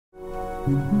Hey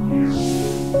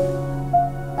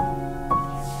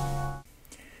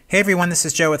everyone, this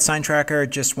is Joe at SignTracker.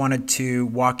 Just wanted to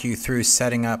walk you through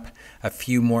setting up a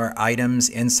few more items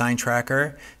in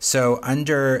SignTracker. So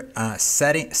under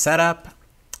Setup,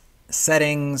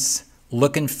 Settings,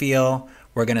 Look and Feel,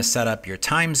 we're going to set up your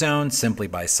time zone simply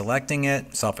by selecting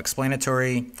it,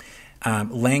 self-explanatory.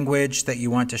 Language that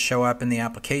you want to show up in the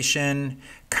application,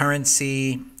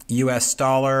 currency, US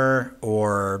dollar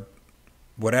or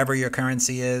whatever your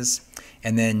currency is.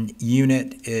 And then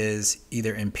unit is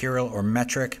either Imperial or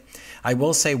metric. I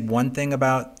will say one thing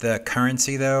about the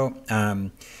currency though.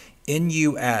 In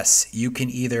US, you can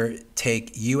either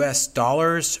take US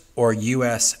dollars or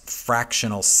US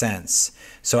fractional cents.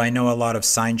 So I know a lot of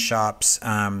sign shops,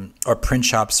 or print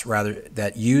shops rather,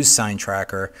 that use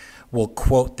SignTracker will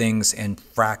quote things in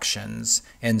fractions.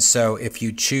 And so if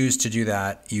you choose to do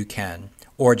that, you can,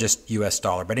 or just US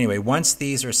dollar. But anyway, once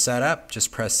these are set up,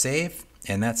 just press save.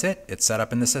 And that's it. It's set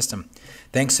up in the system.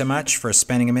 Thanks so much for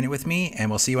spending a minute with me, and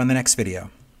we'll see you on the next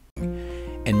video.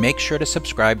 And make sure to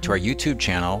subscribe to our YouTube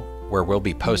channel, where we'll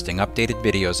be posting updated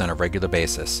videos on a regular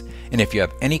basis. And if you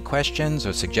have any questions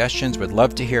or suggestions, we'd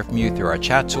love to hear from you through our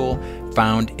chat tool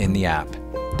found in the app.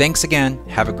 Thanks again.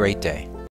 Have a great day.